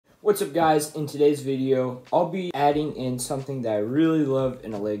What's up guys, in today's video, I'll be adding in something that I really love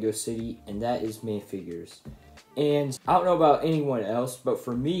in a LEGO city, and that is minifigures. And I don't know about anyone else, but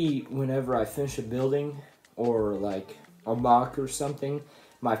for me, whenever I finish a building or like a mock or something,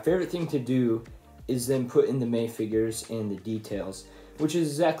 my favorite thing to do is then put in the minifigures and the details, which is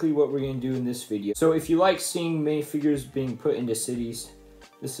exactly what we're going to do in this video. So if you like seeing minifigures being put into cities,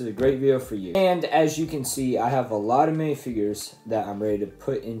 this is a great video for you. And as you can see, I have a lot of minifigures that I'm ready to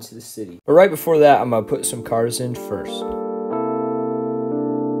put into the city. But right before that, I'm going to put some cars in first.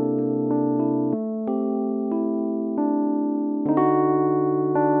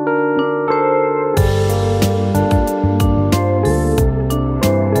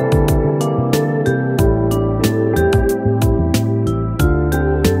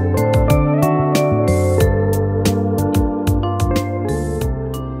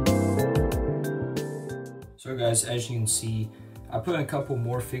 So guys, as you can see, I put in a couple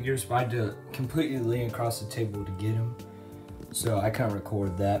more figures, but I had to completely lean across the table to get them. So I can't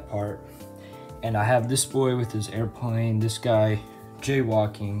record that part. And I have this boy with his airplane, this guy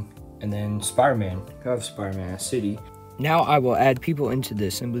jaywalking, and then Spider-Man. I have Spider-Man in a city. Now I will add people into the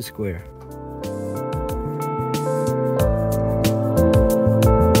assembly square.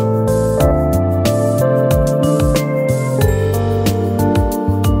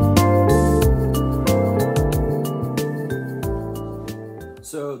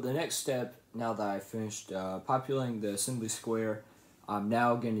 So the next step, now that I finished populating the assembly square, I'm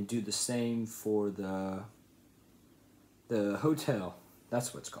now going to do the same for the hotel.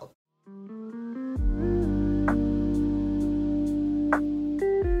 That's what it's called.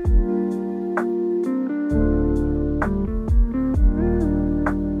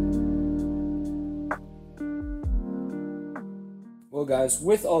 Well guys,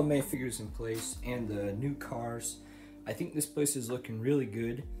 with all the minifigures in place and the new cars, I think this place is looking really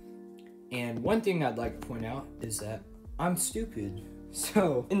good. And one thing I'd like to point out is that I'm stupid.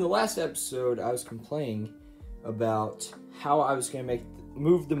 So in the last episode, I was complaining about how I was going to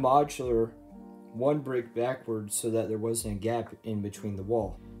move the modular one brick backwards so that there wasn't a gap in between the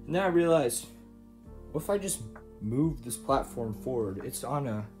wall. And then I realized, what if I just move this platform forward? It's on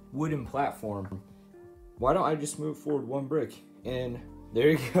a wooden platform. Why don't I just move forward one brick? And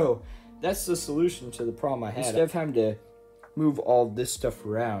there you go. That's the solution to the problem I had. Instead of having to move all this stuff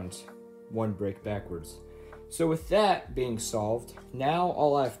around one brick backwards. So with that being solved, now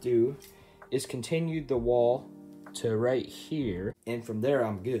all I have to do is continue the wall to right here, and from there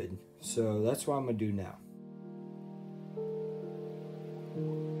I'm good. So that's what I'm gonna do now.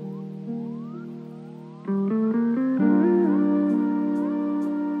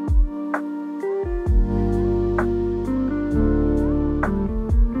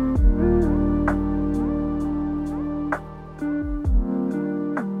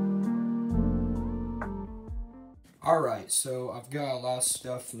 Alright, so I've got a lot of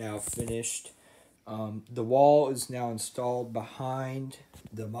stuff now finished. The wall is now installed behind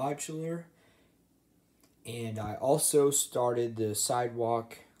the modular. And I also started the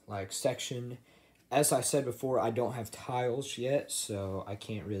sidewalk section. As I said before, I don't have tiles yet, so I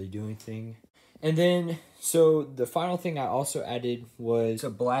can't really do anything. And then, so the final thing I also added was a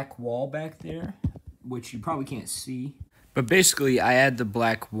black wall back there, which you probably can't see. But basically, I add the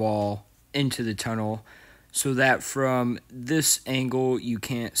black wall into the tunnel, so that from this angle, you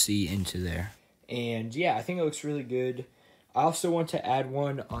can't see into there. And yeah, I think it looks really good. I also want to add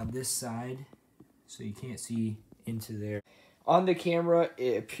one on this side, so you can't see into there. On the camera,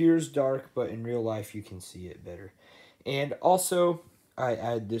 it appears dark, but in real life, you can see it better. And also, I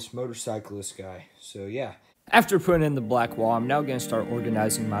add this motorcyclist guy, so yeah. After putting in the black wall, I'm now going to start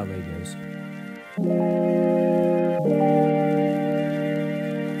organizing my Legos.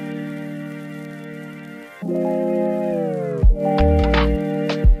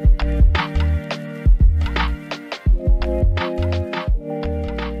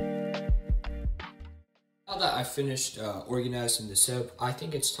 Now that I finished organizing this up, I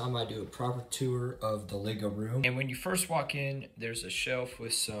think it's time I do a proper tour of the Lego room. And when you first walk in, there's a shelf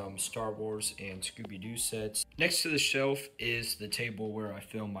with some Star Wars and Scooby-Doo sets. Next to the shelf is the table where I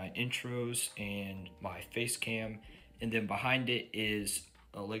film my intros and my face cam. And then behind it is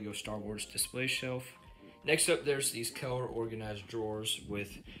a Lego Star Wars display shelf. Next up, there's these color organized drawers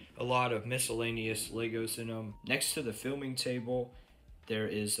with a lot of miscellaneous Legos in them. Next to the filming table, there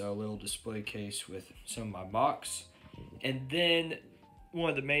is a little display case with some of my mocks. And then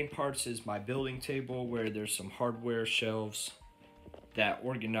one of the main parts is my building table, where there's some hardware shelves that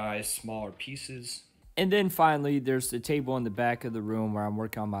organize smaller pieces. And then finally, there's the table in the back of the room where I'm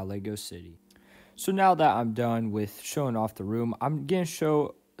working on my Lego city. So now that I'm done with showing off the room, I'm going to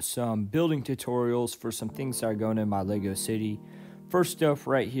show some building tutorials for some things that are going in my Lego city. First up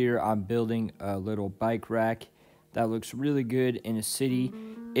right here, I'm building a little bike rack that looks really good in a city.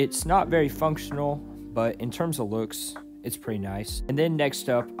 It's not very functional, but in terms of looks, it's pretty nice. And then next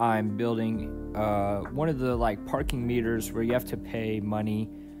up, I'm building one of the like parking meters where you have to pay money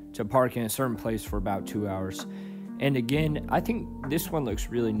to park in a certain place for about 2 hours. And again, I think this one looks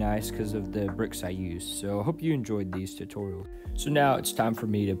really nice because of the bricks I use. So I hope you enjoyed these tutorials. So now it's time for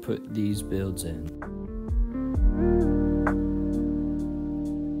me to put these builds in.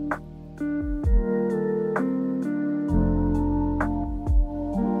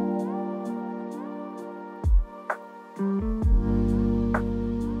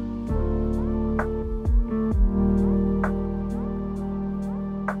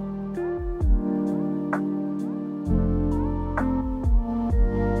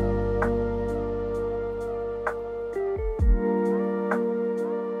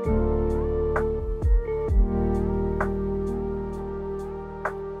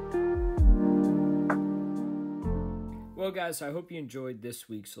 Well guys, I hope you enjoyed this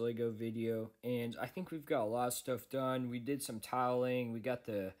week's Lego video, and I think we've got a lot of stuff done. We did some tiling, we got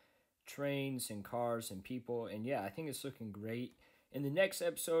the trains and cars and people, and yeah, I think it's looking great. In the next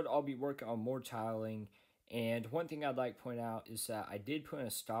episode, I'll be working on more tiling, and one thing I'd like to point out is that I did put in a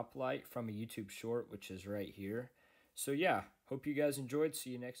stoplight from a YouTube short, which is right here. So yeah, hope you guys enjoyed.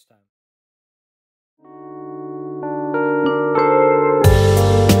 See you next time.